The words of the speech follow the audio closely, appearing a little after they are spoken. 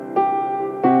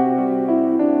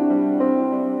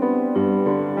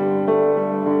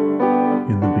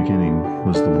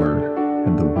was the Word,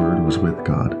 and the Word was with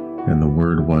God, and the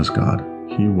Word was God.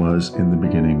 He was in the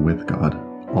beginning with God.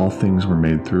 All things were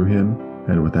made through him,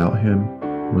 and without him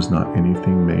was not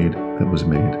anything made that was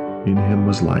made. In him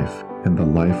was life, and the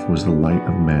life was the light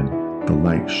of men. The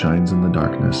light shines in the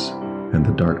darkness, and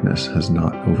the darkness has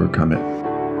not overcome it.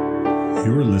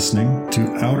 You are listening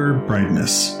to Outer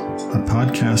Brightness, a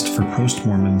podcast for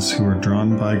post-Mormons who are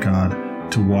drawn by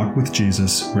God to walk with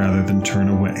Jesus rather than turn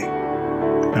away.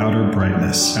 Outer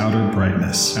brightness, outer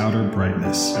brightness, outer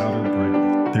brightness, outer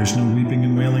brightness. There's no weeping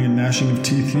and wailing and gnashing of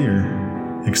teeth here,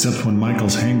 except when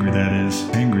Michael's hangry, that is,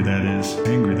 hangry, that is,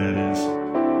 hangry, that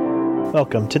is.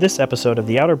 Welcome to this episode of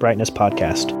the Outer Brightness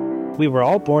podcast. We were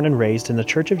all born and raised in the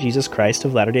Church of Jesus Christ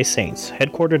of Latter-day Saints,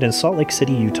 headquartered in Salt Lake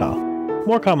City, Utah,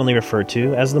 more commonly referred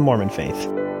to as the Mormon faith.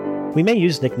 We may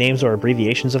use nicknames or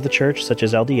abbreviations of the church, such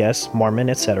as LDS, Mormon,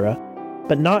 etc.,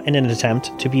 but not in an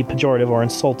attempt to be pejorative or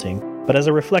insulting, but as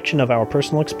a reflection of our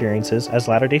personal experiences as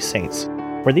Latter-day Saints,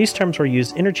 where these terms were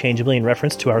used interchangeably in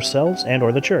reference to ourselves and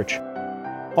or the church.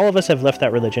 All of us have left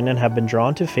that religion and have been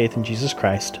drawn to faith in Jesus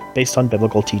Christ based on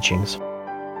biblical teachings.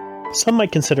 Some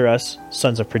might consider us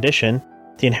sons of perdition,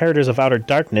 the inheritors of outer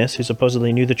darkness who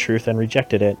supposedly knew the truth and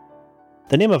rejected it.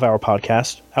 The name of our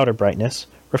podcast, Outer Brightness,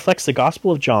 reflects the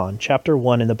Gospel of John, chapter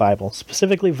 1 in the Bible,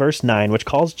 specifically verse 9, which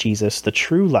calls Jesus the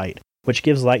true light, which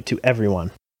gives light to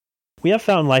everyone. We have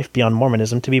found life beyond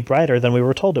Mormonism to be brighter than we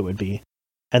were told it would be,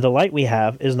 and the light we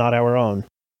have is not our own.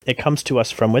 It comes to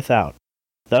us from without,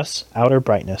 thus outer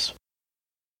brightness.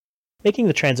 Making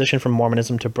the transition from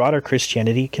Mormonism to broader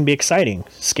Christianity can be exciting,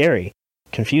 scary,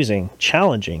 confusing,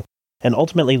 challenging, and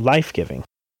ultimately life-giving.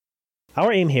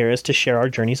 Our aim here is to share our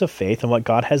journeys of faith and what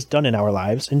God has done in our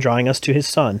lives in drawing us to His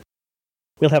Son.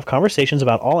 We'll have conversations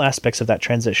about all aspects of that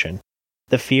transition,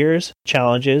 the fears,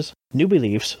 challenges, new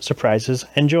beliefs, surprises,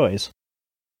 and joys.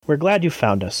 We're glad you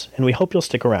found us, and we hope you'll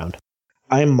stick around.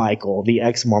 I'm Michael, the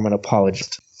ex-Mormon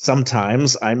apologist.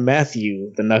 Sometimes I'm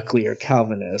Matthew, the nuclear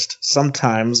Calvinist.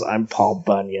 Sometimes I'm Paul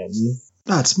Bunyan.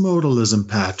 That's modalism,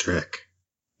 Patrick.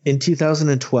 In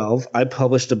 2012, I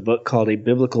published a book called A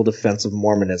Biblical Defense of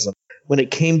Mormonism. When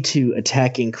it came to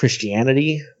attacking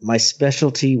Christianity, my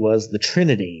specialty was the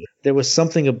Trinity. There was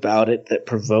something about it that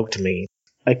provoked me.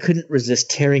 I couldn't resist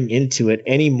tearing into it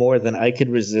any more than I could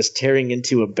resist tearing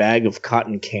into a bag of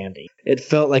cotton candy. It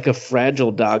felt like a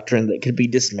fragile doctrine that could be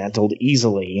dismantled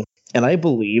easily, and I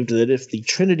believed that if the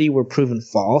Trinity were proven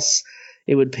false,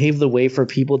 it would pave the way for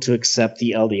people to accept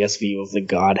the LDS view of the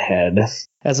Godhead.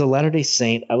 As a Latter-day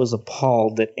Saint, I was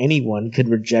appalled that anyone could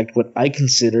reject what I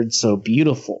considered so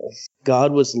beautiful.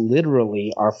 God was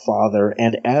literally our Father,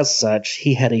 and as such,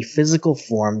 He had a physical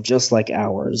form just like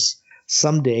ours.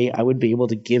 Someday I would be able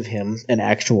to give Him an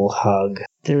actual hug.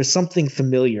 There is something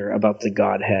familiar about the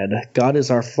Godhead. God is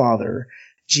our Father.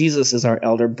 Jesus is our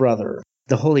elder brother.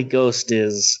 The Holy Ghost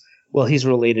is, well, He's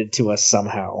related to us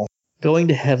somehow. Going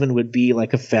to heaven would be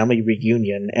like a family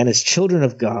reunion, and as children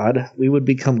of God, we would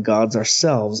become gods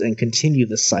ourselves and continue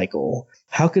the cycle.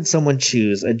 How could someone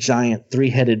choose a giant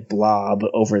three-headed blob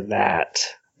over that?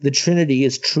 The Trinity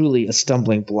is truly a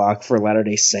stumbling block for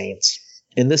Latter-day Saints.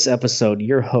 In this episode,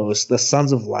 your host, the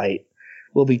Sons of Light,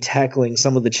 will be tackling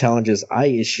some of the challenges I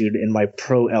issued in my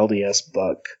pro-LDS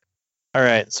book. All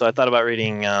right, so I thought about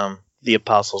reading the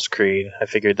Apostles' Creed. I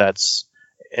figured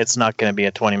it's not going to be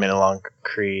a 20-minute long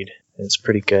creed. It's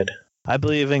pretty good. I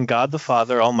believe in God the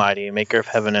Father Almighty, maker of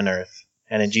heaven and earth,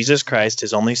 and in Jesus Christ,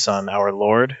 His only Son, our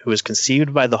Lord, who was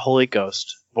conceived by the Holy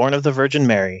Ghost, born of the Virgin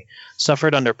Mary,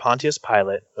 suffered under Pontius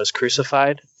Pilate, was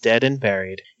crucified, dead and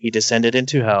buried. He descended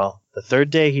into hell. The third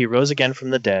day He rose again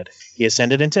from the dead. He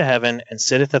ascended into heaven, and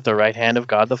sitteth at the right hand of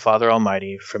God the Father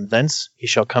Almighty. From thence He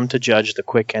shall come to judge the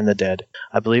quick and the dead.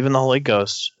 I believe in the Holy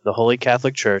Ghost, the Holy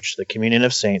Catholic Church, the communion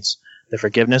of saints, the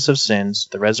forgiveness of sins,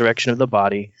 the resurrection of the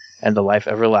body, and the life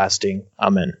everlasting.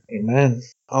 Amen. Amen.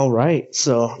 All right,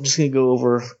 so I'm just going to go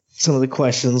over some of the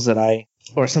questions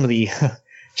some of the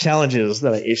challenges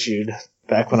that I issued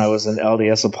back when I was an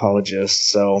LDS apologist.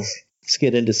 So let's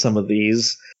get into some of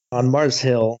these. On Mars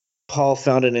Hill, Paul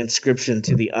found an inscription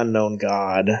to the unknown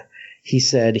God. He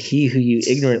said, "He who you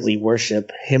ignorantly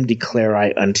worship, Him declare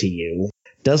I unto you."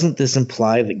 Doesn't this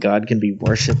imply that God can be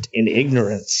worshipped in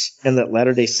ignorance, and that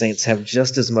Latter-day Saints have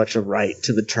just as much a right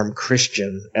to the term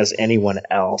Christian as anyone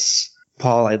else?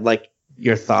 Paul, I'd like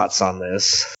your thoughts on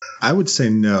this. I would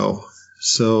say no.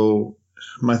 So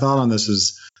my thought on this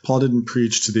is Paul didn't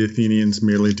preach to the Athenians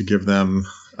merely to give them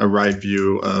a right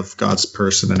view of God's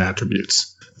person and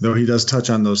attributes. Though he does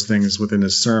touch on those things within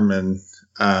his sermon,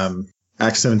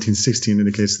 Acts 17:16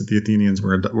 indicates that the Athenians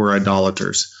were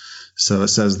idolaters. So it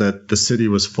says that the city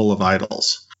was full of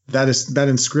idols. that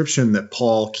inscription that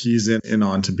Paul keys in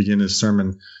on to begin his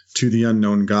sermon, "To the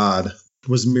unknown God,"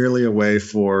 was merely a way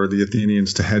for the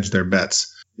Athenians to hedge their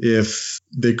bets. If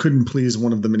they couldn't please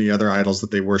one of the many other idols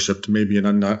that they worshipped, maybe an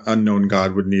unknown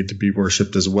God would need to be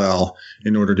worshipped as well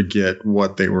in order to get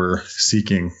what they were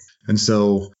seeking. And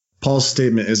so Paul's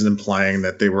statement isn't implying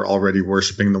that they were already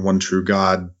worshiping the one true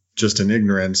God just in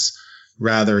ignorance.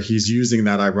 Rather, he's using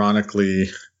that ironically,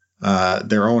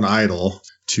 their own idol,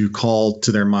 to call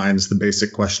to their minds the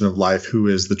basic question of life: who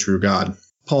is the true God?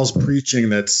 Paul's preaching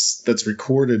that's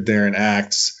recorded there in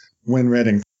Acts, when read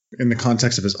in the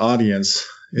context of his audience,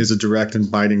 is a direct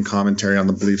and biting commentary on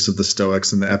the beliefs of the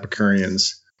Stoics and the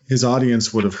Epicureans. His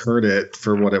audience would have heard it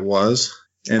for what it was,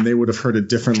 and they would have heard it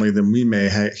differently than we may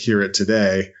hear it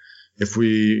today if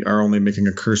we are only making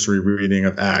a cursory reading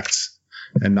of Acts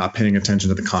and not paying attention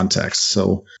to the context.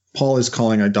 So Paul is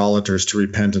calling idolaters to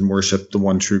repent and worship the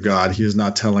one true God. He is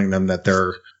not telling them that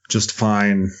they're just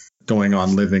fine going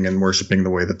on living and worshiping the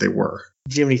way that they were.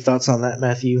 Do you have any thoughts on that,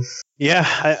 Matthew? Yeah,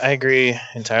 I agree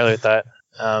entirely with that.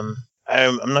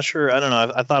 I'm not sure. I don't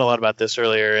know. I thought a lot about this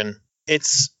earlier, and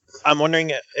I'm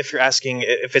wondering if you're asking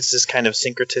if it's this kind of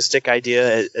syncretistic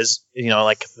idea, as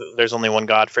like there's only one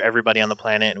God for everybody on the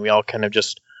planet, and we all kind of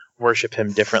just worship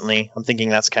him differently. I'm thinking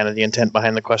that's kind of the intent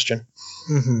behind the question.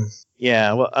 Mm-hmm.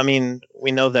 Yeah. Well, I mean,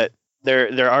 we know that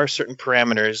there are certain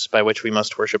parameters by which we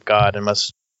must worship God and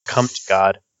must come to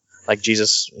God. Like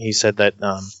Jesus, he said that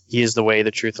he is the way,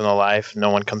 the truth, and the life.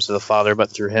 No one comes to the Father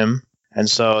but through him. And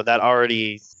so that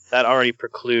already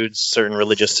precludes certain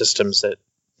religious systems that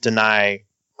deny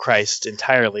Christ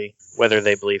entirely, whether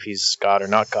they believe he's God or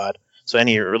not God. So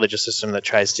any religious system that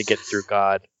tries to get through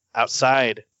God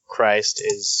outside Christ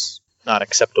is not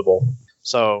acceptable.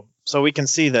 So we can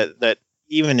see that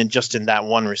even in that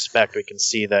one respect, we can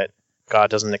see that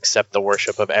God doesn't accept the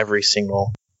worship of every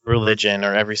single religion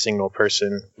or every single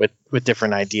person with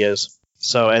different ideas.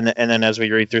 So and then as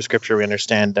we read through Scripture, we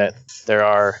understand that there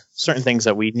are certain things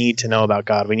that we need to know about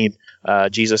God. We need,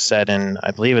 Jesus said in,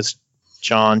 I believe it's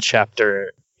John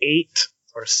chapter 8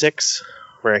 or 6,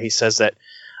 where he says that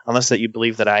unless that you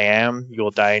believe that I am, you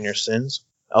will die in your sins.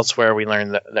 Elsewhere, we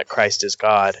learn that Christ is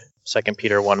God. 2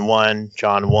 Peter 1:1,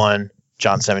 John 1,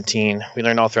 John 17. We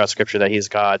learn all throughout Scripture that he is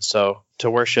God. So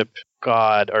to worship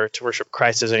God or to worship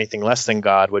Christ as anything less than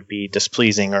God would be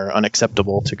displeasing or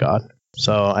unacceptable to God.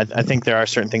 So I think there are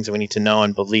certain things that we need to know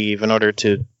and believe in order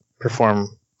to perform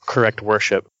correct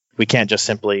worship. We can't just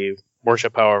simply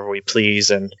worship however we please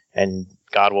and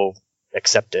God will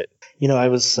accept it. I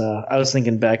was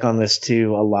thinking back on this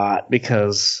too a lot,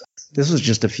 because this was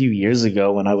just a few years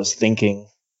ago when I was thinking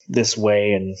this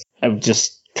way, and I've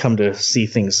just come to see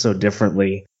things so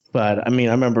differently. But I mean,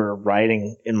 I remember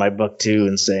writing in my book too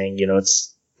and saying,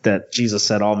 it's that Jesus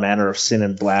said all manner of sin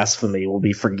and blasphemy will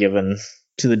be forgiven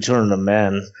to the children of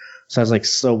men. So I was like,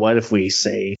 so what if we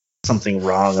say something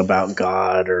wrong about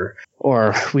God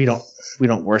or we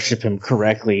don't worship him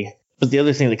correctly? But the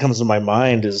other thing that comes to my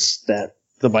mind is that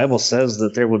the Bible says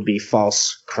that there would be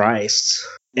false Christs.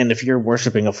 And if you're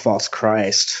worshiping a false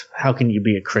Christ, how can you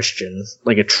be a Christian,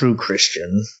 like a true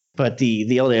Christian? But the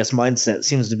LDS mindset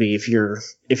seems to be if you're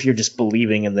just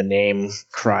believing in the name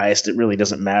Christ, it really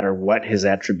doesn't matter what his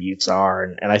attributes are.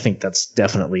 And I think that's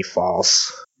definitely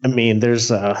false. I mean,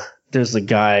 there's a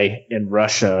guy in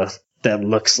Russia that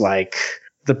looks like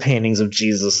the paintings of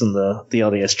Jesus in the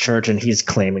LDS church, and he's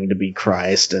claiming to be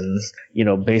Christ. And,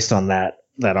 based on that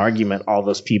argument, all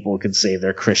those people could say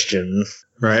they're Christian.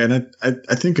 Right. And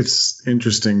I think it's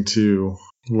interesting too,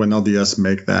 when LDS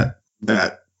make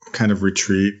that kind of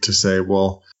retreat to say,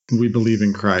 well, we believe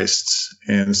in Christ.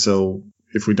 And so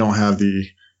if we don't have the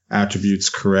attributes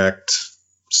correct,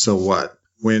 so what?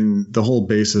 When the whole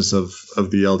basis of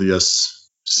the LDS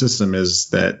system is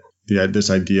that this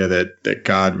idea that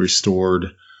God restored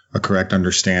a correct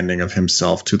understanding of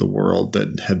himself to the world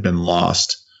that had been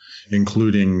lost,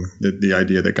 including the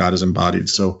idea that God is embodied.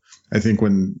 So I think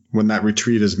when that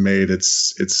retreat is made,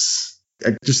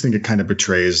 I just think it kind of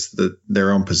betrays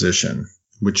their own position,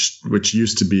 which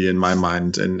used to be, in my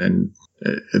mind, and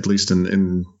at least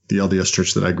in the LDS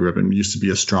church that I grew up in, used to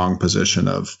be a strong position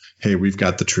of, hey, we've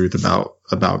got the truth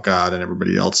about God, and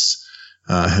everybody else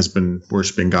has been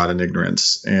worshiping God in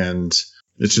ignorance. And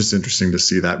it's just interesting to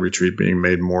see that retreat being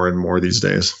made more and more these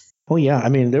days. Well, yeah. I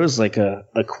mean, there was like a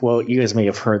quote, you guys may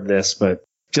have heard this, but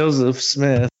Joseph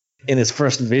Smith, in his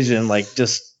first vision, like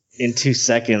just in 2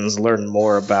 seconds, learned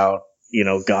more about,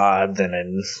 God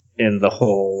than in the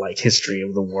whole like history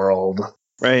of the world.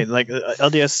 Right. Like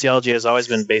LDS theology has always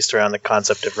been based around the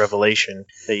concept of revelation,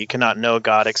 that you cannot know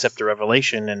God except through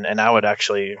revelation. And I would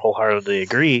actually wholeheartedly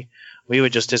agree We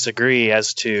would just disagree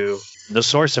as to the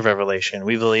source of revelation.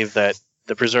 We believe that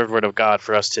the preserved word of God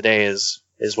for us today is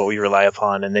what we rely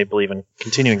upon, and they believe in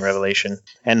continuing revelation.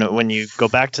 And when you go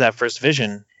back to that first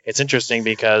vision, it's interesting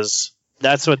because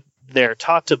that's what they're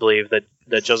taught to believe,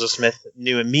 that Joseph Smith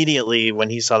knew immediately when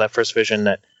he saw that first vision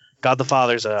that God the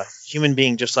Father is a human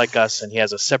being just like us, and he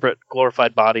has a separate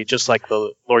glorified body just like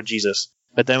the Lord Jesus.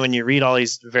 But then when you read all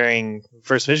these varying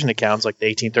first vision accounts, like the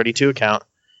 1832 account,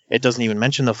 it doesn't even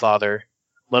mention the Father,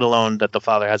 let alone that the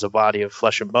Father has a body of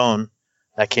flesh and bone.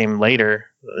 That came later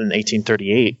in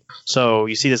 1838. So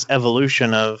you see this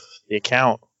evolution of the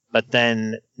account, but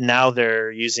then now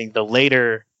they're using the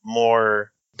later,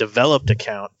 more developed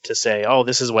account to say, oh,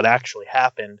 this is what actually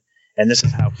happened, and this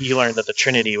is how he learned that the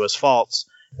Trinity was false,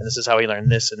 and this is how he learned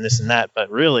this and this and that, but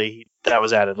really that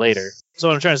was added later. So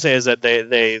what I'm trying to say is that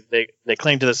they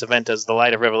claim to this event as the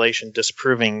light of revelation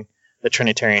disproving the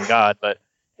Trinitarian God, but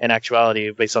in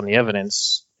actuality, based on the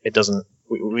evidence, it doesn't.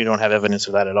 We don't have evidence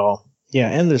of that at all. Yeah,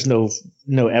 and there's no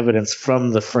evidence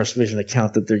from the first vision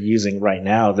account that they're using right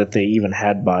now that they even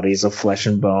had bodies of flesh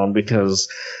and bone,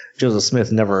 because Joseph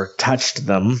Smith never touched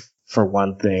them, for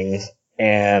one thing.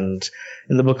 And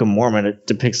in the Book of Mormon, it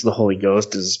depicts the Holy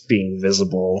Ghost as being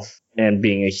visible and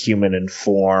being a human in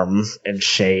form and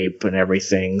shape and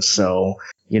everything. So,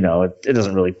 it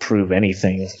doesn't really prove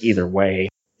anything either way.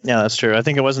 Yeah, that's true. I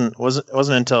think it wasn't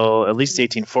until at least the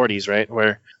 1840s, right,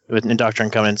 where in Doctrine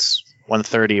and Covenants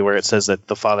 130, where it says that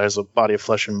the Father has a body of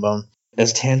flesh and bone.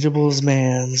 As tangible as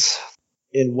man's.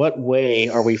 In what way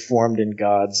are we formed in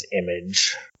God's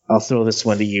image? I'll throw this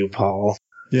one to you, Paul.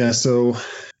 Yeah, so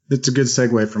it's a good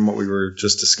segue from what we were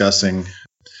just discussing.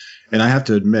 And I have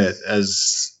to admit,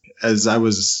 as I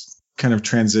was kind of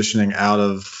transitioning out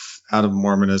of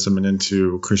Mormonism and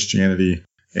into Christianity,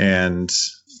 and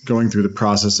going through the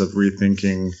process of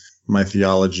rethinking my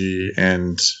theology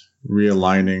and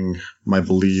realigning my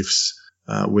beliefs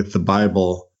with the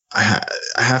Bible, I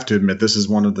have to admit this is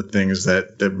one of the things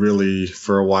that really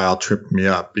for a while tripped me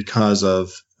up, because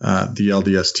of the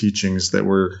LDS teachings that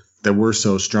were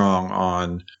so strong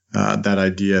on that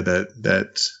idea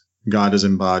that God is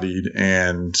embodied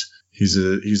and he's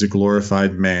a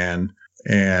glorified man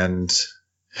and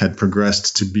had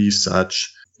progressed to be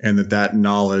such, and that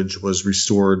knowledge was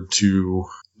restored to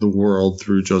the world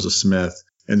through Joseph Smith.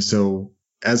 And so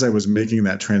as I was making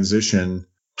that transition,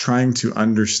 trying to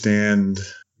understand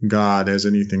God as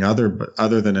anything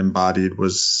other than embodied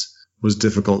was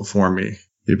difficult for me.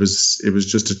 It was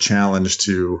just a challenge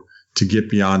to get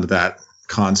beyond that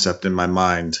concept in my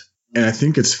mind. And I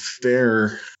think it's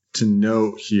fair to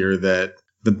note here that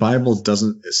the Bible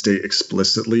doesn't state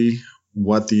explicitly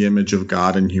what the image of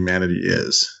God in humanity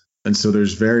is. And so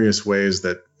there's various ways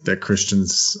that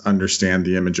Christians understand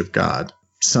the image of God.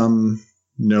 Some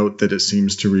note that it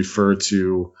seems to refer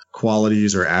to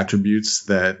qualities or attributes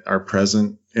that are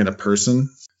present in a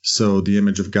person. So the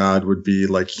image of God would be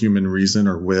like human reason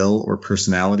or will or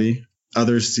personality.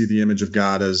 Others see the image of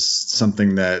God as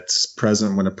something that's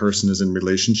present when a person is in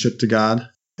relationship to God.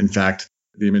 In fact,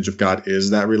 the image of God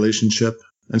is that relationship.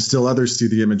 And still others see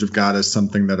the image of God as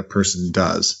something that a person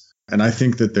does. And I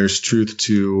think that there's truth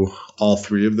to all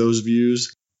three of those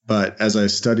views. But as I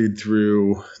studied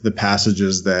through the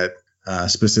passages that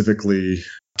specifically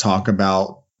talk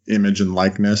about image and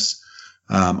likeness,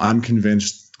 I'm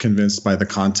convinced by the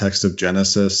context of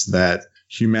Genesis that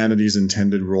humanity's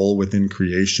intended role within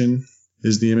creation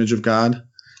is the image of God.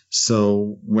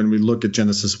 So when we look at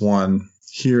Genesis 1,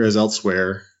 here as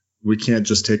elsewhere, we can't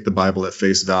just take the Bible at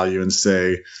face value and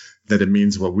say that it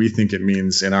means what we think it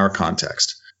means in our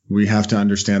context. We have to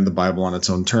understand the Bible on its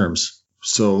own terms.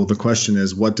 So the question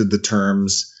is, what did the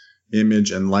terms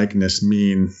image and likeness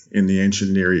mean in the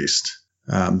ancient Near East?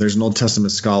 There's an Old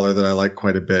Testament scholar that I like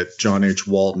quite a bit, John H.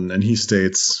 Walton, and he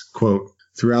states, quote,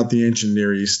 "Throughout the ancient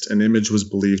Near East, an image was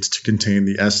believed to contain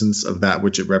the essence of that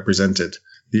which it represented.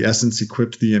 The essence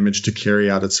equipped the image to carry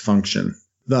out its function.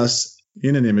 Thus,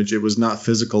 in an image, it was not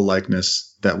physical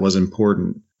likeness that was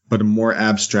important, but a more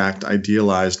abstract,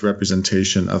 idealized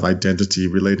representation of identity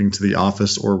relating to the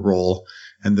office or role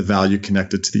and the value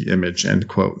connected to the image," end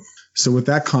quote. So with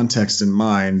that context in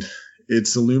mind,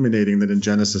 it's illuminating that in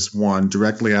Genesis 1,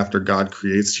 directly after God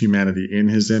creates humanity in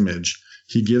his image,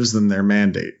 he gives them their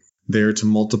mandate. They are to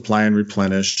multiply and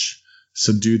replenish,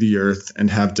 subdue the earth, and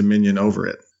have dominion over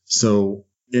it. So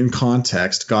in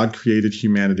context, God created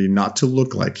humanity not to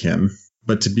look like him,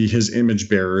 but to be his image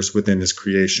bearers within his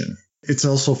creation. It's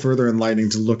also further enlightening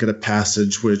to look at a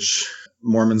passage which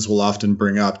Mormons will often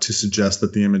bring up to suggest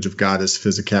that the image of God is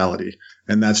physicality,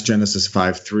 and that's Genesis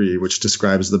 5:3, which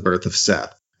describes the birth of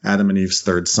Seth, Adam and Eve's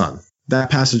third son.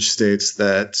 That passage states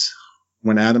that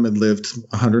When Adam had lived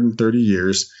 130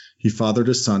 years, he fathered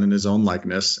a son in his own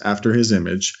likeness, after his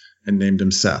image, and named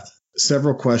him Seth.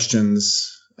 Several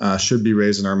questions should be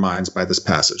raised in our minds by this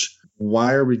passage.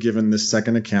 Why are we given this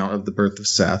second account of the birth of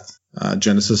Seth?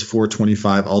 Genesis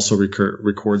 4:25 also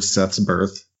records Seth's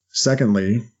birth.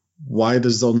 Secondly, why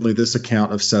does only this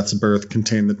account of Seth's birth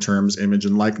contain the terms image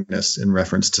and likeness in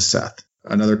reference to Seth?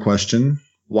 Another question,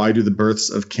 why do the births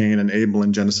of Cain and Abel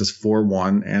in Genesis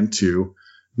 4:1 and 2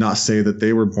 not say that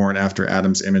they were born after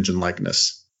Adam's image and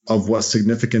likeness? Of what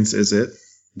significance is it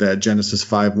that Genesis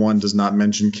 5:1 does not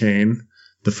mention Cain,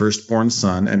 the firstborn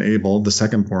son, and Abel, the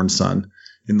secondborn son,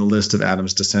 in the list of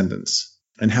Adam's descendants?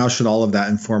 And how should all of that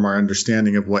inform our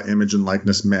understanding of what image and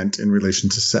likeness meant in relation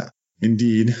to Seth?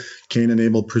 Indeed, Cain and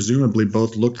Abel presumably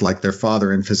both looked like their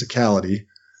father in physicality,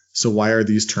 so why are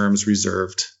these terms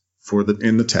reserved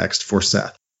in the text for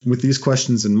Seth? With these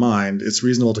questions in mind, it's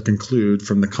reasonable to conclude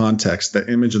from the context that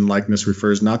image and likeness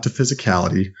refers not to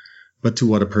physicality, but to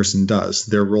what a person does,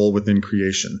 their role within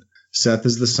creation. Seth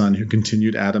is the son who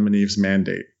continued Adam and Eve's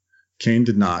mandate. Cain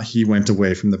did not. He went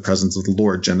away from the presence of the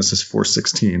Lord, Genesis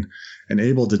 4:16, and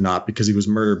Abel did not because he was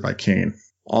murdered by Cain.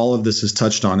 All of this is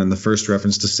touched on in the first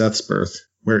reference to Seth's birth,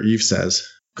 where Eve says,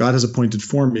 God has appointed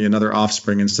for me another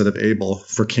offspring instead of Abel,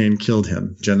 for Cain killed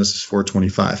him, Genesis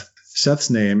 4:25.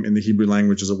 Seth's name in the Hebrew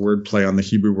language is a word play on the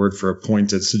Hebrew word for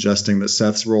appointed, suggesting that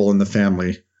Seth's role in the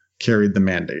family carried the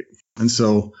mandate. And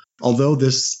so, although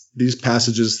these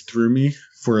passages threw me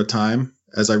for a time,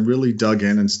 as I really dug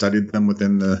in and studied them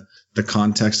within the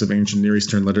context of ancient Near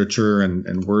Eastern literature and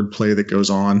wordplay that goes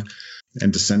on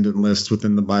and descendant lists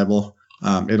within the Bible,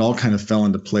 it all kind of fell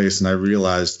into place, and I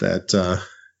realized that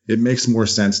it makes more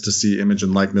sense to see image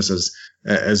and likeness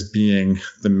as being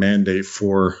the mandate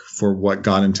for what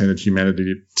God intended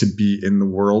humanity to be in the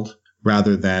world,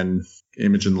 rather than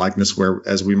image and likeness where,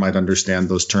 as we might understand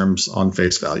those terms on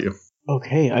face value.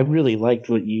 Okay, I really liked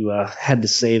what you had to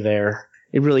say there.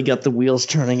 It really got the wheels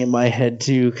turning in my head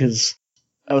too, because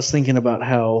I was thinking about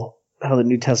how the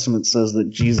New Testament says that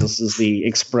Jesus is the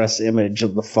express image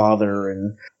of the Father,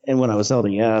 and when I was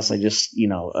LDS, I just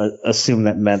assumed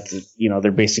that meant that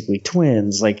they're basically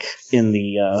twins, like in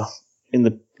the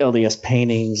LDS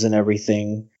paintings and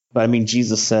everything. But I mean,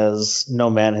 Jesus says no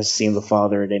man has seen the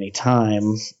Father at any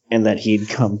time, and that he'd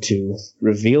come to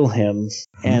reveal him.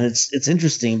 And it's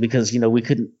interesting because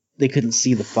they couldn't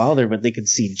see the Father, but they could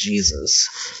see Jesus,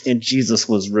 and Jesus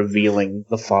was revealing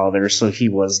the Father, so he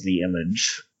was the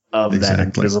image of that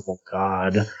invisible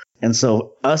God. And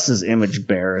so us as image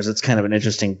bearers, it's kind of an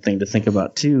interesting thing to think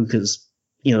about too, because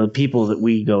the people that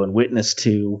we go and witness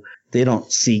to, they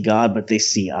don't see God, but they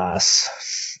see us.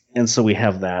 And so we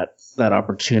have that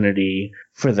opportunity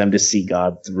for them to see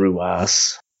God through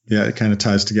us. Yeah, it kind of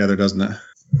ties together, doesn't it?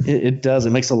 It does.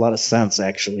 It makes a lot of sense,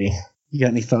 actually. You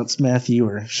got any thoughts, Matthew,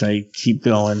 or should I keep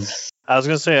going? I was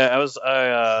going to say,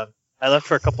 I left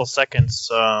for a couple seconds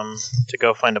to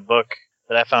go find a book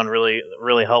that I found really,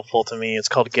 really helpful to me. It's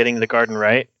called Getting the Garden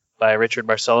Right by Richard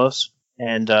Barcellos.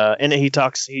 And in it he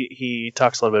talks a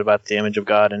little bit about the image of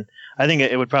God. And I think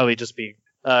it would probably just be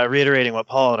reiterating what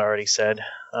Paul had already said.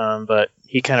 But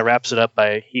he kind of wraps it up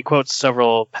he quotes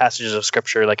several passages of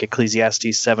Scripture, like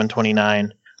Ecclesiastes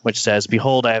 7:29, which says,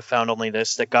 "Behold, I have found only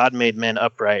this, that God made men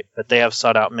upright, but they have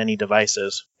sought out many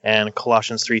devices." And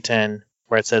Colossians 3:10,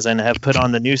 where it says, "And have put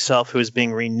on the new self, who is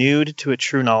being renewed to a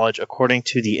true knowledge according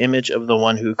to the image of the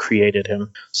one who created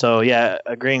him." So yeah,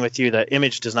 agreeing with you that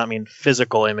image does not mean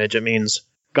physical image. It means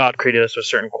God created us with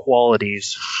certain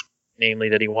qualities, namely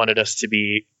that he wanted us to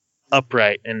be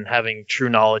upright and having true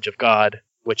knowledge of God,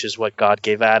 which is what God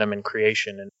gave Adam in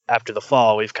creation. And after the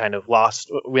fall, we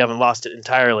haven't lost it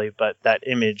entirely, but that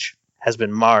image has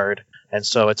been marred. And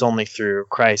so it's only through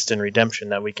Christ and redemption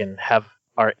that we can have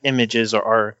our images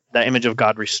or that image of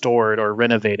God restored or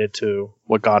renovated to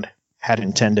what God had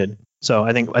intended. So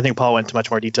I think Paul went into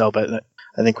much more detail, but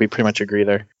I think we pretty much agree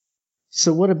there.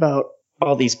 So what about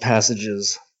all these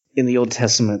passages in the Old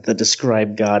Testament that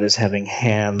describe God as having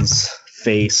hands,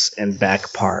 face, and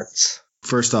back parts?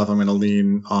 First off, I'm going to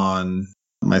lean on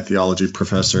my theology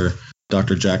professor,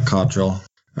 Dr. Jack Cottrell.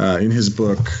 In his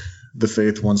book, The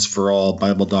Faith Once for All,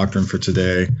 Bible Doctrine for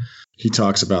Today, he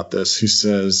talks about this. He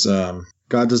says,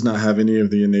 God does not have any of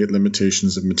the innate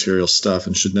limitations of material stuff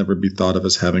and should never be thought of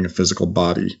as having a physical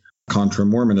body. Contra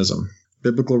Mormonism.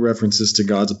 Biblical references to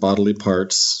God's bodily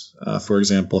parts, for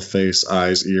example, face,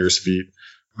 eyes, ears, feet,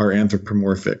 are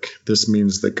anthropomorphic. This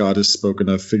means that God is spoken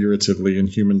of figuratively in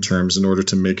human terms in order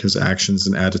to make his actions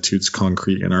and attitudes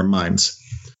concrete in our minds.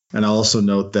 And I'll also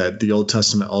note that the Old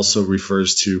Testament also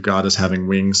refers to God as having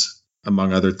wings,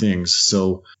 among other things.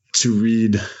 So to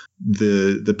read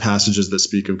the passages that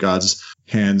speak of God's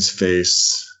hands,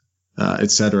 face,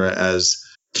 etc., as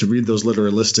to read those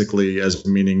literalistically as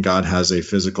meaning God has a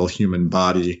physical human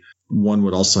body. One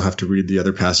would also have to read the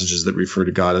other passages that refer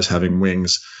to God as having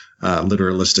wings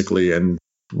literalistically. And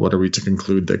what are we to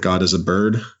conclude? That God is a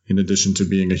bird in addition to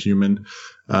being a human?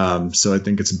 So I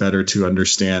think it's better to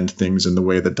understand things in the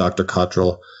way that Dr.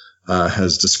 Cottrell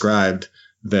has described,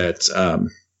 that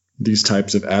these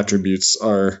types of attributes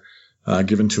are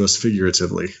given to us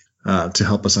figuratively to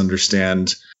help us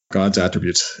understand God's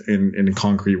attributes in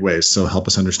concrete ways. So help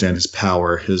us understand his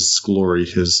power, his glory,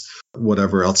 his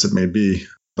whatever else it may be,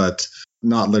 but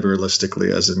not literalistically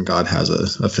as in God has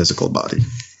a physical body.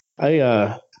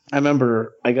 I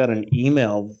remember I got an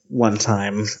email one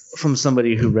time from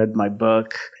somebody who read my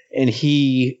book, and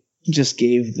he just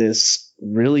gave this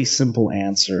really simple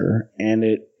answer, and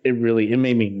it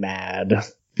made me mad,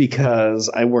 because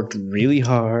I worked really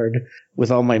hard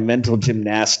with all my mental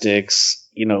gymnastics,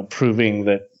 proving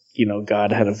that,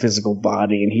 God had a physical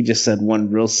body. And he just said one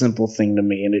real simple thing to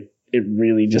me, and it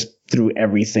really just threw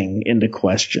everything into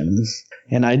question.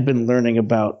 And I'd been learning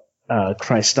about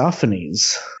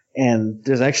Christophanies, and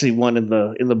there's actually one in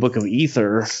the book of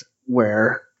Ether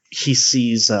where he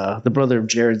sees the brother of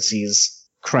Jared sees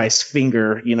Christ's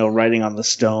finger, writing on the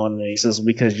stone, and he says,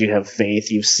 "Because you have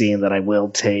faith, you've seen that I will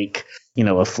take,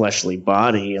 a fleshly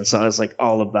body." And so I was like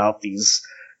all about these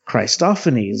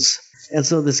Christophanies. And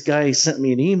so this guy sent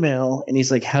me an email, and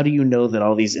he's like, "How do you know that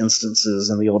all these instances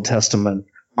in the Old Testament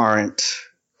aren't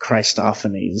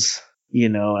Christophanies?"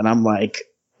 And I'm like,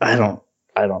 I don't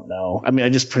know. I mean, I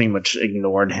just pretty much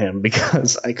ignored him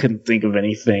because I couldn't think of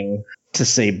anything to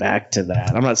say back to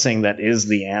that. I'm not saying that is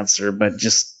the answer, but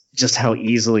just how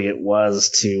easily it was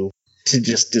to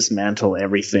just dismantle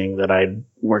everything that I'd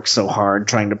worked so hard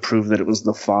trying to prove that it was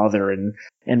the Father, and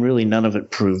really none of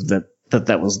it proved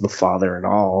that was the Father at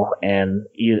all. And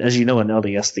as you know, in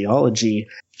LDS theology,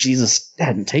 Jesus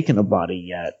hadn't taken a body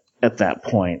yet at that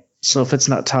point. So if it's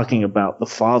not talking about the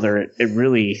Father, it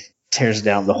really tears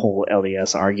down the whole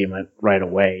LDS argument right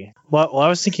away. Well, I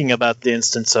was thinking about the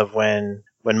instance of when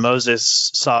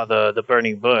Moses saw the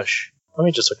burning bush. Let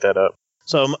me just look that up.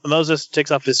 So Moses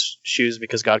takes off his shoes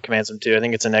because God commands him to. I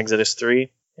think it's in Exodus 3.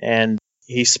 And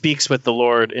he speaks with the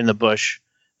Lord in the bush,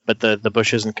 but the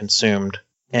bush isn't consumed.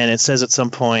 And it says at some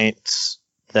point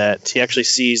that he actually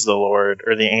sees the Lord,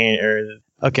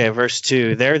 verse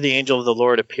 2. There the angel of the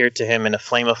Lord appeared to him in a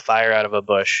flame of fire out of a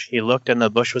bush. He looked, and the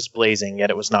bush was blazing, yet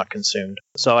it was not consumed.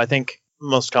 So I think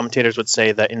most commentators would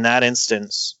say that in that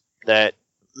instance, that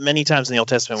many times in the Old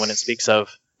Testament when it speaks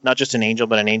of not just an angel,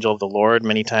 but an angel of the Lord,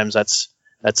 many times that's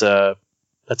a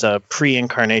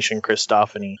pre-incarnation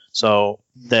Christophany. So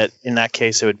that in that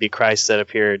case, it would be Christ that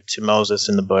appeared to Moses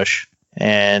in the bush.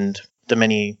 And the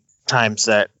many times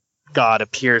that God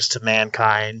appears to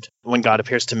mankind, when God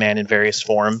appears to man in various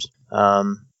forms,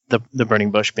 the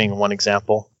burning bush being one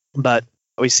example. But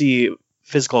we see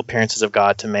physical appearances of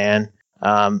God to man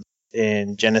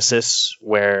in Genesis,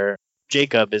 where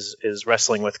Jacob is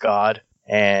wrestling with God.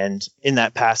 And in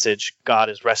that passage, God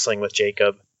is wrestling with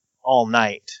Jacob all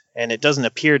night. And it doesn't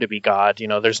appear to be God.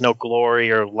 There's no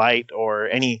glory or light or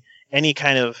any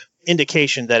kind of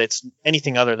indication that it's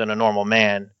anything other than a normal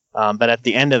man. But at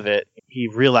the end of it, he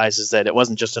realizes that it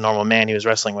wasn't just a normal man he was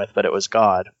wrestling with, but it was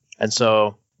God. And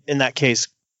so in that case,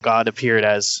 God appeared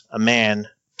as a man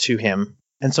to him.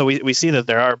 And so we see that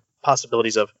there are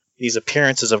possibilities of these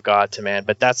appearances of God to man,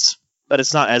 but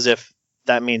it's not as if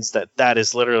that means that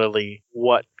is literally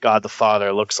what God the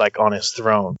Father looks like on his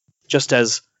throne. Just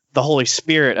as the Holy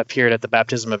Spirit appeared at the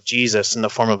baptism of Jesus in the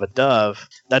form of a dove,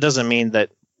 that doesn't mean that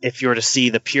if you were to see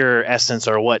the pure essence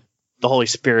or what the Holy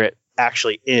Spirit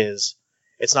actually is,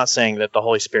 it's not saying that the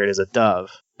Holy Spirit is a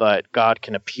dove, but God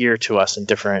can appear to us in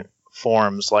different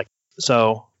forms.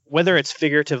 So whether it's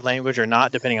figurative language or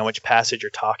not, depending on which passage you're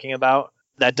talking about,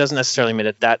 that doesn't necessarily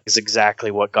mean that is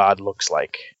exactly what God looks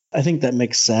like. I think that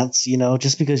makes sense.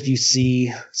 Just because you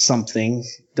see something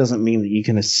doesn't mean that you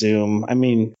can assume. I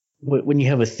mean, when you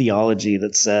have a theology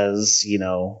that says,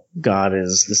 God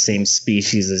is the same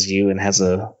species as you and has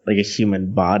a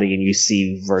human body, and you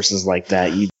see verses like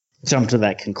that, you jump to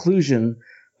that conclusion.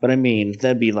 But I mean,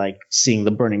 that'd be like seeing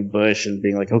the burning bush and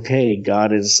being like, okay,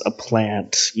 God is a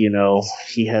plant,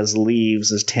 he has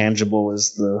leaves as tangible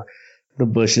as the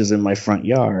bushes in my front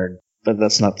yard. But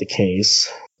that's not the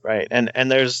case. Right.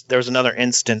 And there's another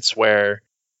instance where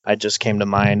I just came to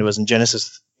mind. It was in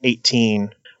Genesis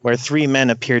 18, where 3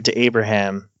 men appeared to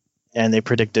Abraham, and they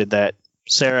predicted that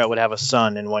Sarah would have a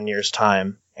son in 1 year's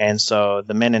time. And so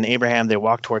the men and Abraham, they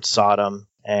walked towards Sodom,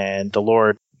 and the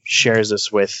Lord shares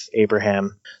this with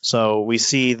Abraham. So we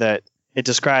see that it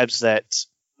describes that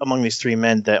among these three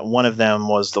men that one of them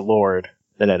was the Lord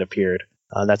that had appeared.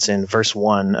 That's in verse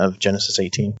 1 of Genesis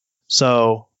 18.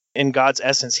 So in God's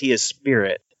essence, he is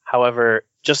spirit. However,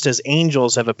 just as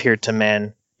angels have appeared to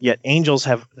men, yet angels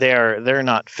they're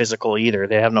not physical either.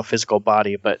 They have no physical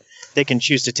body, but they can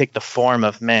choose to take the form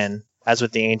of men, as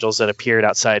with the angels that appeared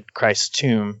outside Christ's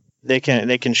tomb. They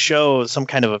can show some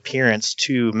kind of appearance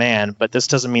to man, but this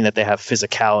doesn't mean that they have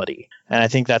physicality. And I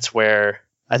think that's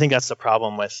the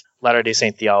problem with Latter-day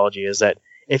Saint theology, is that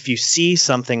if you see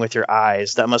something with your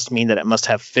eyes, that must mean that it must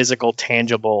have physical,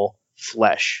 tangible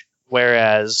flesh.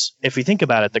 Whereas, if we think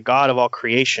about it, the God of all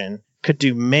creation could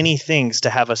do many things to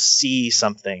have us see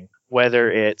something,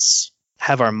 whether it's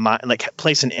have our mind, like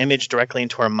place an image directly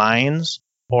into our minds,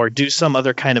 or do some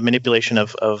other kind of manipulation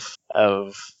of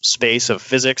space, of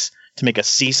physics, to make us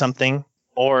see something,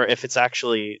 or if it's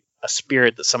actually a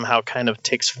spirit that somehow kind of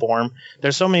takes form.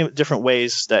 There's so many different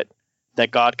ways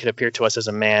that God could appear to us as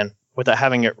a man without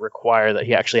having it require that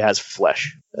he actually has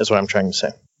flesh, is what I'm trying to say.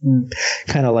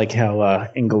 Kind of like how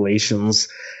in Galatians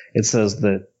it says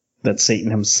that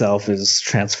Satan himself is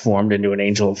transformed into an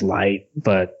angel of light,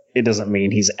 but it doesn't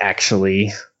mean he's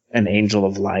actually an angel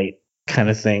of light, kind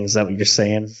of thing. Is that what you're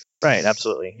saying? Right,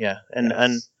 absolutely, yeah.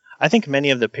 And I think many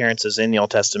of the appearances in the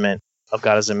Old Testament of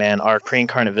God as a man are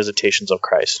pre-incarnate visitations of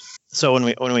Christ. So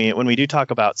when we do talk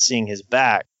about seeing his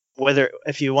back,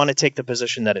 if you want to take the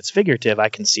position that it's figurative, I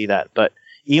can see that. But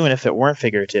even if it weren't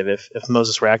figurative, if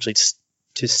Moses were actually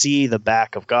to see the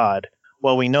back of God,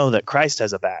 well, we know that Christ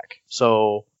has a back.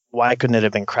 So why couldn't it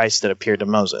have been Christ that appeared to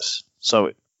Moses?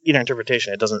 So either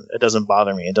interpretation, it doesn't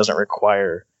bother me. It doesn't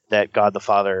require that God the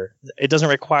Father. It doesn't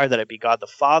require that it be God the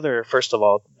Father, first of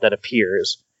all, that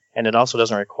appears, and it also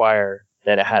doesn't require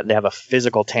that they have a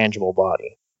physical, tangible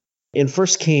body. In 1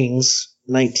 Kings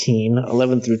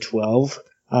 19:11 through 12,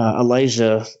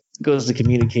 Elijah goes to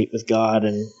communicate with God,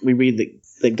 and we read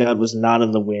that God was not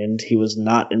in the wind, he was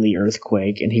not in the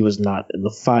earthquake, and he was not in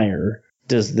the fire.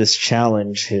 Does this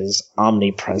challenge his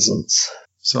omnipresence?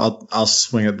 So I'll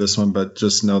swing at this one, but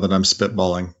just know that I'm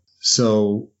spitballing.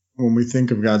 So when we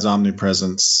think of God's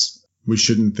omnipresence, we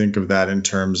shouldn't think of that in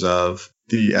terms of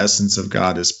the essence of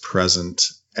God is present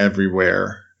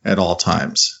everywhere at all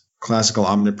times. Classical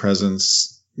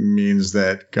omnipresence means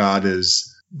that God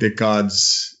is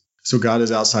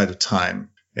outside of time,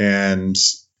 and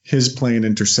his plane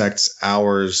intersects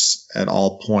ours at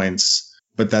all points,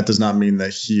 but that does not mean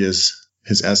that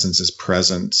his essence is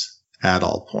present at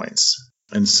all points.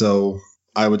 And so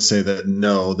I would say that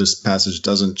no, this passage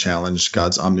doesn't challenge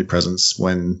God's omnipresence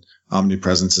when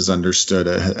omnipresence is understood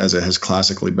as it has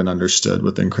classically been understood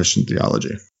within Christian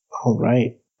theology. All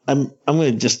right. I'm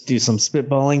going to just do some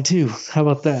spitballing too. How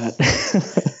about that?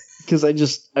 Because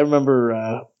I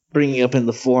remember bringing up in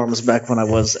the forums back when I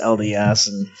was LDS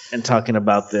and talking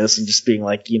about this and just being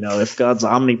like, if God's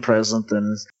omnipresent,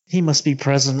 then he must be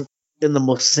present in the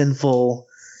most sinful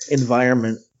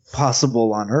environment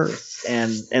possible on earth.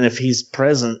 And if he's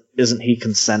present, isn't he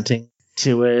consenting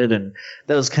to it? And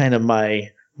that was kind of my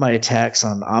attacks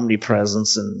on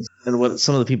omnipresence. And what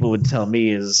some of the people would tell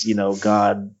me is,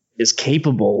 God is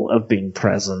capable of being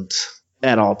present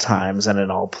at all times and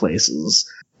in all places,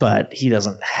 but he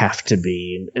doesn't have to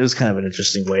be. It was kind of an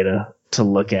interesting way to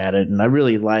look at it. And I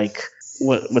really like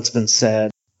what's been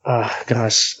said. I'm trying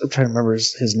to remember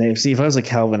his name. See, if I was a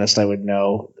Calvinist, I would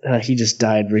know. He just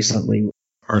died recently.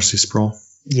 R.C. Sproul.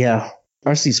 Yeah.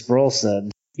 R.C. Sproul said,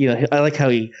 I like how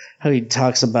he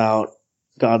talks about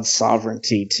God's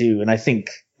sovereignty too. And I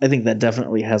think that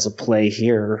definitely has a play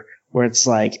here, where it's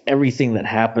like everything that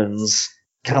happens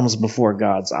comes before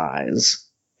God's eyes,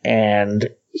 and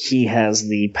he has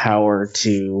the power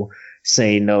to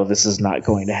say, no, this is not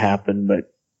going to happen,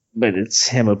 but it's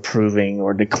him approving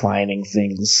or declining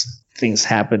things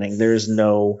happening. There's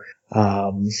no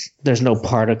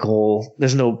particle,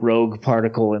 there's no rogue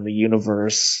particle in the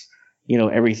universe.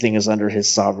 Everything is under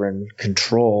his sovereign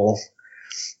control.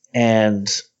 And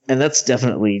that's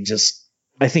definitely just,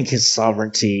 I think his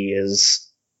sovereignty is,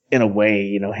 in a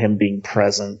way, him being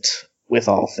present with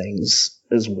all things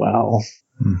as well.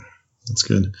 That's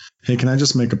good. Hey, can I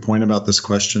just make a point about this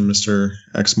question, Mr.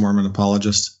 Ex-Mormon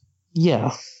apologist?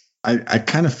 Yeah. I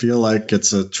kind of feel like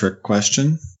it's a trick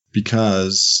question,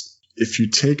 because if you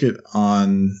take it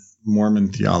on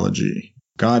Mormon theology,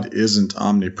 God isn't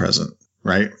omnipresent,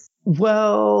 right?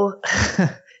 Well,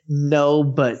 no,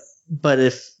 but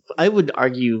if I would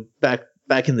argue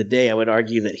back in the day, I would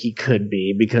argue that he could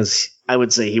be, because I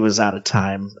would say he was out of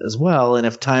time as well. And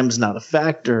if time's not a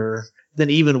factor, then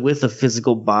even with a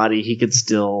physical body, he could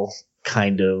still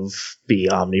kind of be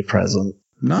omnipresent.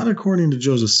 Not according to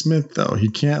Joseph Smith, though. He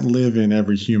can't live in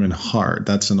every human heart.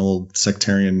 That's an old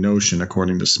sectarian notion,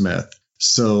 according to Smith.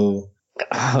 So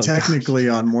technically,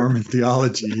 on Mormon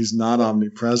theology, he's not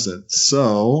omnipresent.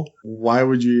 So why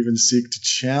would you even seek to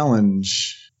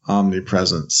challenge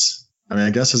omnipresence? I mean, I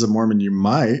guess as a Mormon, you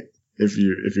might if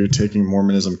you're taking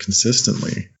Mormonism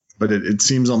consistently. But it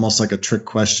seems almost like a trick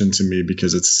question to me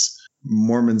because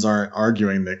Mormons aren't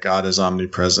arguing that God is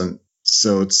omnipresent.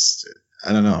 So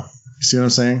I don't know. You see what I'm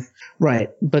saying?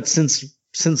 Right. But since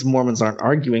Mormons aren't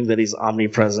arguing that he's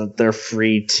omnipresent, they're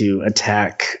free to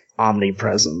attack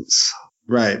omnipresence.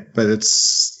 Right. But it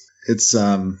just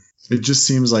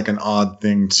seems like an odd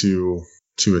thing to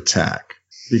attack,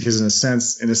 because in a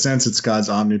sense, it's God's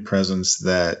omnipresence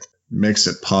that makes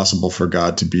it possible for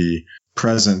God to be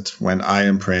present when I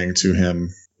am praying to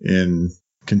him in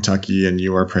Kentucky and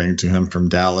you are praying to him from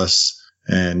Dallas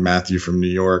and Matthew from New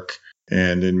York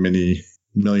and in many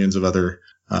millions of other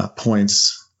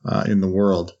points in the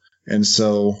world. And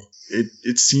so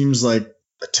it seems like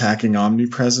attacking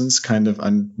omnipresence kind of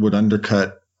would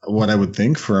undercut what I would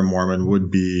think for a Mormon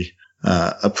would be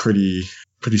a pretty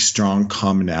strong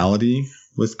commonality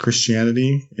with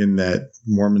Christianity, in that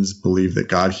Mormons believe that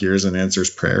God hears and answers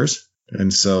prayers.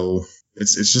 And so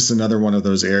it's just another one of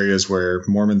those areas where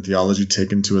Mormon theology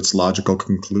taken to its logical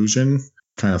conclusion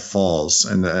kind of falls.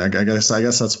 And I guess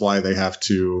that's why they have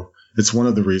to. It's one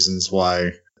of the reasons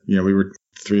why,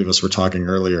 three of us were talking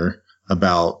earlier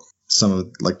about some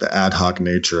of like the ad hoc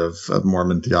nature of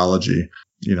Mormon theology,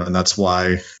 and that's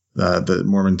why the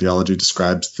Mormon theology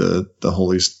describes the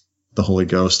Holy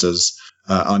Ghost as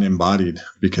unembodied,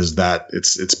 because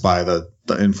it's by the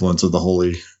influence of the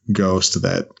Holy Ghost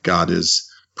that God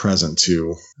is present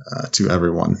to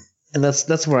everyone. And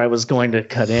that's where I was going to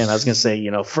cut in. I was going to say,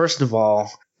 first of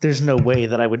all, there's no way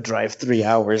that I would drive 3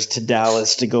 hours to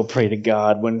Dallas to go pray to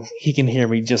God when he can hear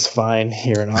me just fine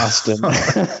here in Austin.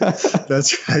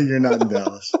 That's right. You're not in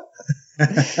Dallas.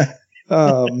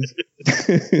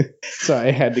 Sorry,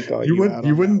 I had to call you out.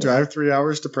 You wouldn't drive 3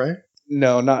 hours to pray?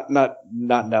 No, not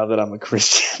now that I'm a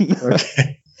Christian.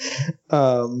 Okay.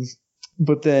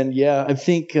 But then, yeah, I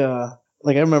think, I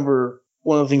remember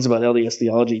one of the things about LDS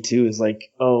theology too is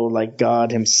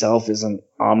God himself isn't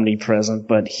omnipresent,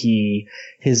 but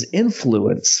his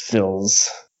influence fills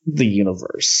the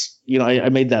universe. I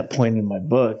made that point in my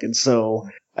book. And so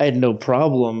I had no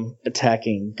problem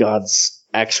attacking God's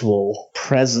actual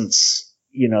presence,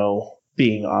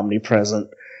 being omnipresent.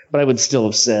 But I would still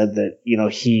have said that,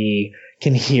 he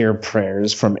can hear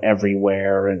prayers from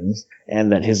everywhere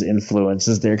and that his influence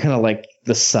is there, kind of like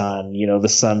the sun. The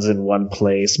sun's in one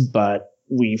place, but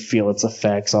we feel its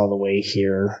effects all the way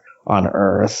here on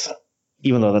Earth,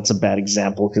 even though that's a bad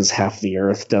example because half the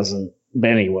Earth doesn't.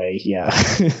 But anyway, yeah.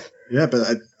 Yeah, but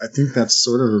I think that's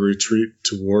sort of a retreat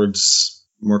towards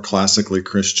more classically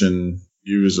Christian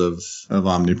views of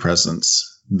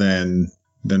omnipresence than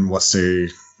what, say,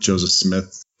 Joseph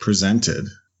Smith presented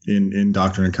in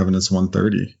Doctrine and Covenants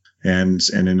 130 and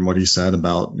in what he said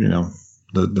about,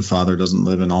 the Father doesn't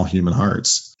live in all human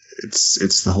hearts.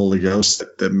 It's the Holy Ghost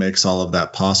that makes all of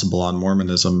that possible on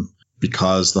Mormonism,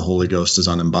 because the Holy Ghost is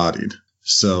unembodied.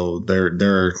 So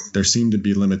there seem to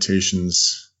be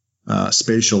limitations,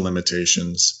 spatial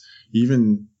limitations,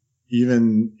 even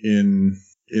in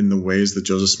the ways that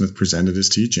Joseph Smith presented his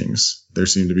teachings. There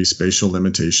seem to be spatial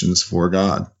limitations for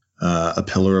God. A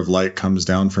pillar of light comes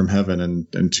down from heaven,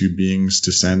 and two beings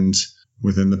descend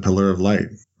within the pillar of light,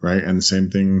 right? And same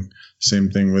thing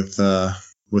with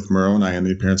Moroni and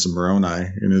the appearance of Moroni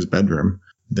in his bedroom.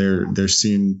 There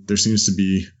seems to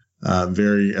be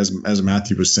very, as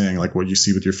Matthew was saying, like what you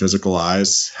see with your physical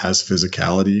eyes has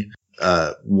physicality.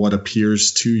 What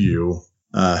appears to you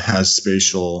has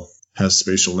spatial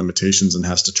limitations and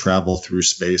has to travel through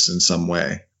space in some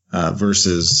way,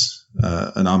 versus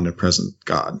an omnipresent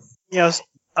God. Yes.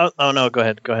 Oh no, go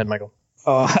ahead, Michael.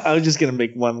 Oh, I was just going to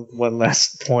make one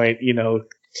last point,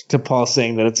 to Paul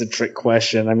saying that it's a trick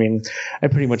question. I mean, I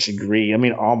pretty much agree. I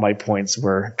mean, all my points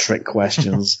were trick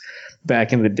questions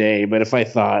back in the day. But if I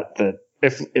thought that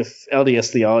if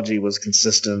LDS theology was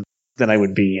consistent, then I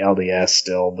would be LDS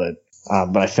still. But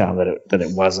I found that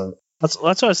it wasn't. That's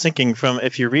what I was thinking. From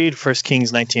if you read 1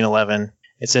 Kings 19:11,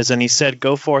 it says, "And he said,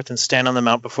 'Go forth and stand on the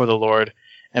mount before the Lord.'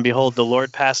 And behold, the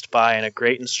Lord passed by, and a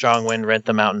great and strong wind rent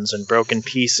the mountains, and broke in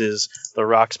pieces the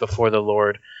rocks before the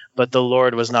Lord. But the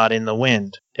Lord was not in the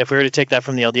wind." If we were to take that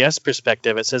from the LDS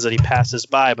perspective, it says that he passes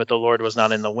by, but the Lord was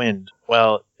not in the wind.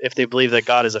 Well, if they believe that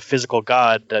God is a physical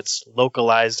God that's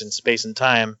localized in space and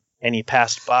time, and he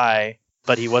passed by,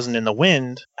 but he wasn't in the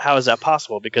wind, how is that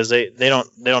possible? Because they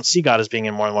don't see God as being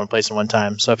in more than one place at one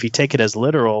time. So if you take it as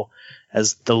literal,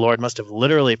 as the Lord must have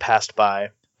literally passed by,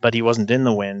 but he wasn't in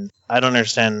the wind, I don't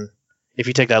understand. If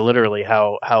you take that literally,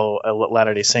 how a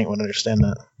Latter-day Saint would understand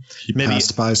that. He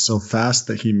passed by so fast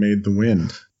that he made the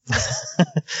wind.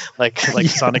 like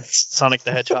Sonic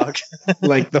the Hedgehog.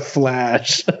 Like the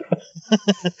Flash.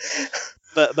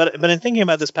 But in thinking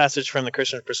about this passage from the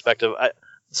Christian perspective,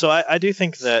 I do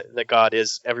think that God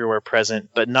is everywhere present,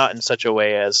 but not in such a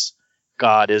way as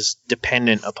God is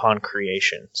dependent upon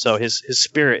creation. So his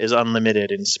spirit is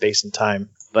unlimited in space and time,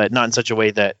 but not in such a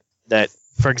way that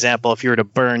for example, if you were to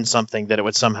burn something, that it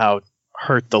would somehow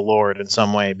hurt the Lord in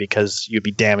some way because you'd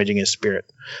be damaging his spirit.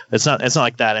 It's not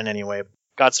like that in any way.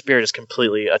 God's spirit is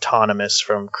completely autonomous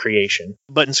from creation.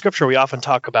 But in Scripture, we often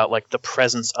talk about like the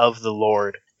presence of the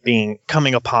Lord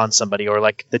coming upon somebody, or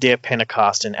like the day of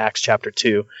Pentecost in Acts chapter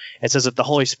 2. It says that the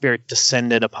Holy Spirit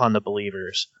descended upon the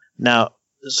believers. Now,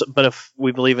 but if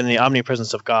we believe in the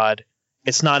omnipresence of God,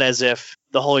 it's not as if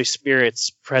the Holy Spirit's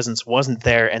presence wasn't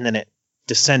there and then it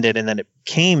descended and then it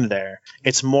came there.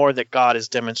 It's more that God is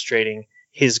demonstrating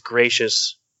his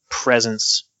gracious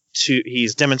presence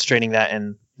he's demonstrating that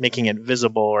and making it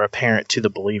visible or apparent to the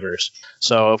believers.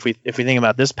 So if we think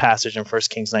about this passage in 1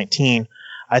 Kings 19,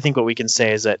 I think what we can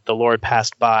say is that the Lord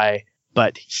passed by,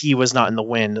 but he was not in the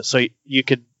wind. So you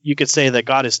could say that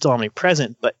God is still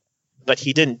omnipresent, but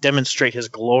he didn't demonstrate his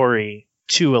glory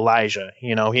to Elijah.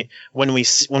 You know, when we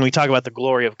talk about the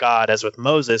glory of God, as with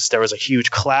Moses, there was a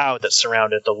huge cloud that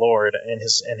surrounded the Lord and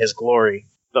his glory.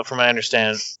 But from what I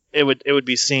understand, it would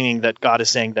be seeming that God is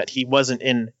saying that he wasn't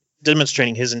in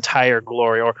demonstrating his entire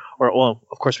glory, or well,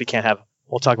 of course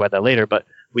we'll talk about that later, but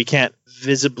we can't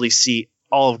visibly see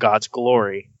all of God's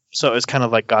glory. So it's kind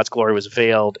of like God's glory was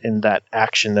veiled in that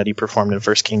action that he performed in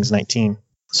 1 Kings 19.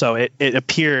 So it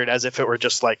appeared as if it were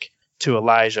just like to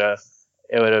Elijah,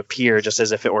 it would appear just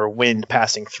as if it were wind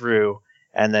passing through,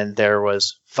 and then there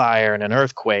was fire and an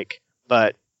earthquake,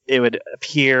 but it would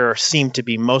appear or seem to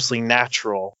be mostly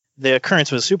natural. The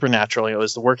occurrence was supernatural. It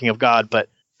was the working of God, but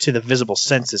to the visible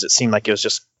senses, it seemed like it was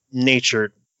just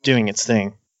nature doing its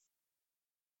thing.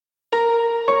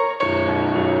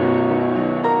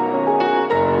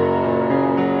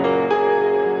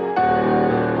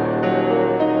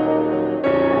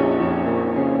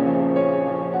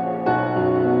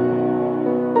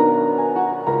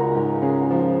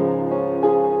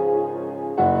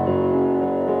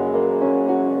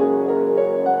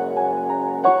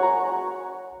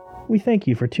 We thank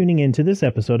you for tuning in to this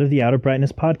episode of the Outer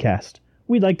Brightness Podcast.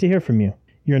 We'd like to hear from you.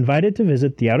 You're invited to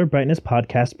visit the Outer Brightness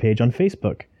Podcast page on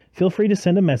Facebook. Feel free to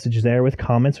send a message there with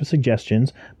comments or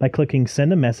suggestions by clicking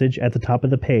Send a Message at the top of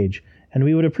the page, and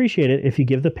we would appreciate it if you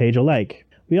give the page a like.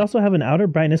 We also have an Outer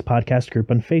Brightness Podcast group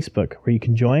on Facebook where you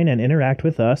can join and interact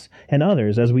with us and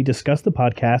others as we discuss the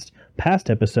podcast, past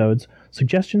episodes,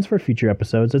 suggestions for future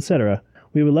episodes, etc.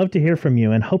 We would love to hear from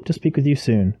you and hope to speak with you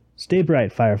soon. Stay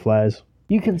bright, Fireflies.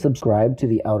 You can subscribe to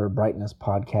the Outer Brightness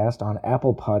Podcast on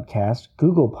Apple Podcasts,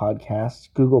 Google Podcasts,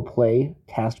 Google Play,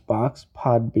 CastBox,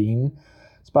 Podbean,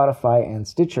 Spotify, and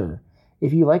Stitcher.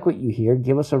 If you like what you hear,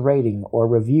 give us a rating or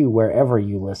review wherever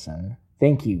you listen.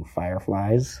 Thank you,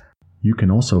 Fireflies. You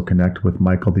can also connect with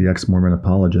Michael the Ex-Mormon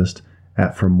Apologist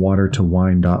at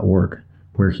FromWaterToWine.org,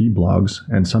 where he blogs,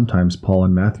 and sometimes Paul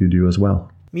and Matthew do as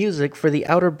well. Music for the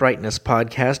Outer Brightness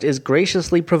Podcast is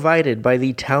graciously provided by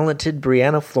the talented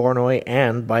Brianna Flournoy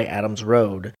and by Adams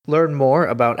Road. Learn more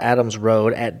about Adams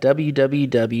Road at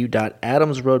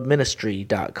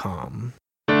www.adamsroadministry.com.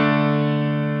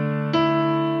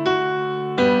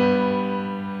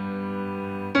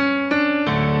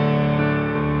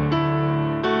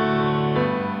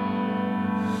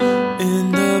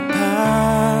 In the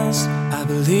past, I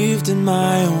believed in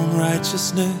my own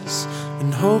righteousness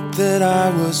and hoped that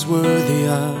I was worthy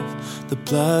of the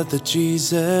blood that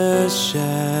Jesus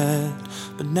shed.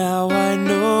 But now I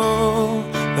know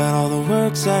that all the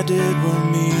works I did were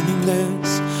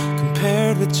meaningless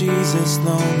compared with Jesus'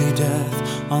 lonely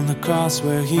death on the cross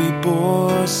where he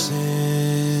bore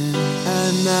sin.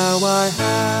 And now I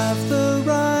have the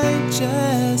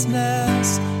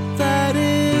righteousness that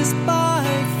is by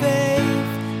faith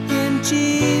in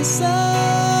Jesus'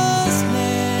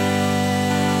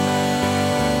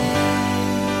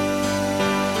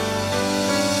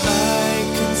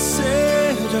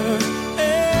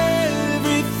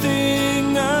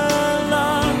 everything I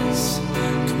lost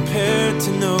compared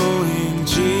to knowing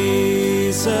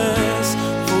Jesus,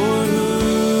 for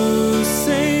whose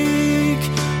sake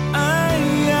I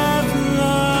have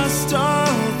lost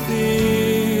all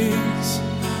things.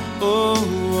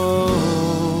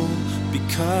 Oh,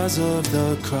 because of the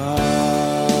cross.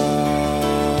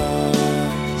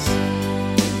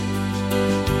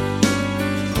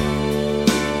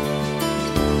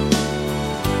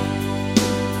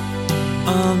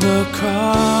 On the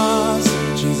cross,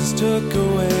 Jesus took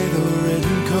away the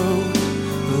written code,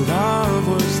 the law of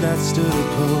works that stood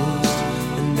opposed,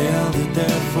 and nailed it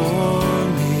there for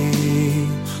me.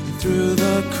 And through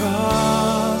the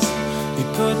cross, he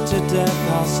put to death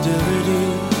hostility,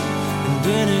 and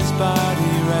in his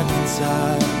body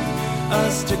reconciled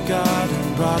us to God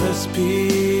and brought us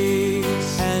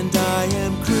peace. And I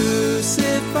am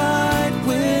crucified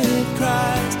with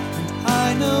Christ, and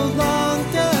I no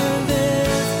longer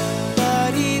live,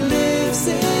 but he lives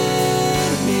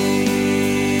in me.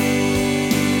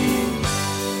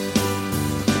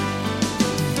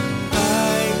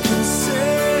 I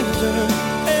consider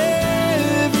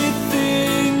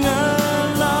everything a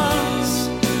loss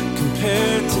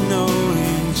compared to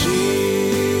knowing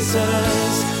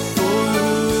Jesus, for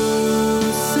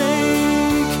whose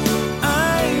sake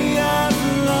I have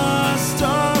lost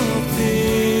all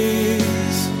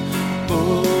things.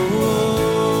 Oh,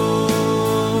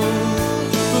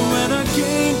 but when I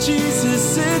gained Jesus,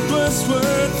 it was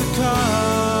worth the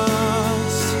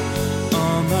cost.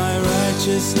 All my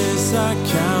righteousness I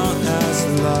count as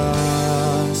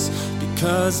loss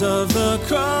because of the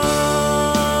cross.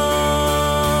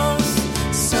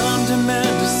 Some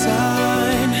demand a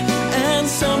sign, and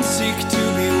some seek to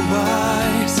be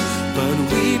wise, but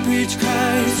we preach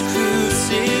Christ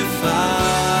crucified.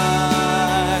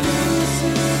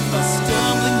 A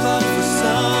stumbling block for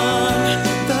some,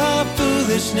 the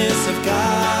foolishness of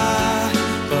God,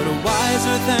 but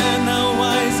wiser than the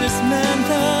wisest man,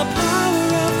 the power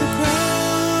of the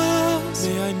cross.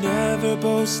 May I never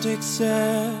boast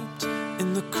except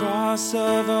in the cross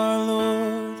of our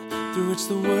Lord, through which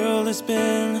the world has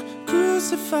been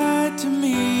crucified to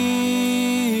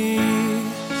me,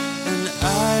 and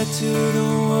I to the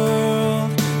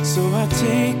world. So I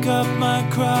take up my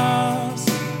cross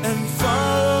and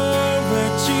follow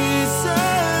where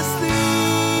Jesus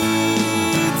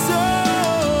leads.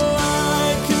 Oh,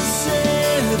 I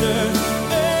consider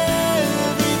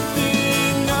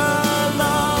everything a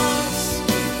loss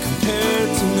compared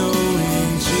to knowing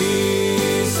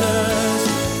Jesus,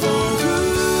 for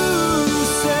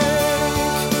whose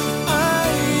sake I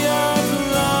have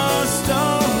lost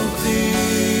all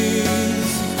things.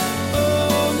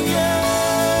 Oh yeah,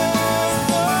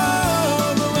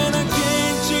 oh, but when I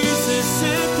gained Jesus,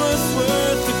 it was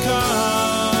worth the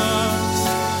cost.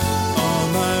 All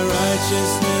my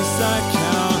righteousness I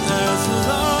count as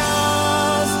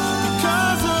loss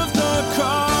because of the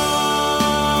cross,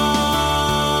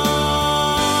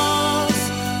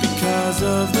 because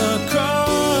of the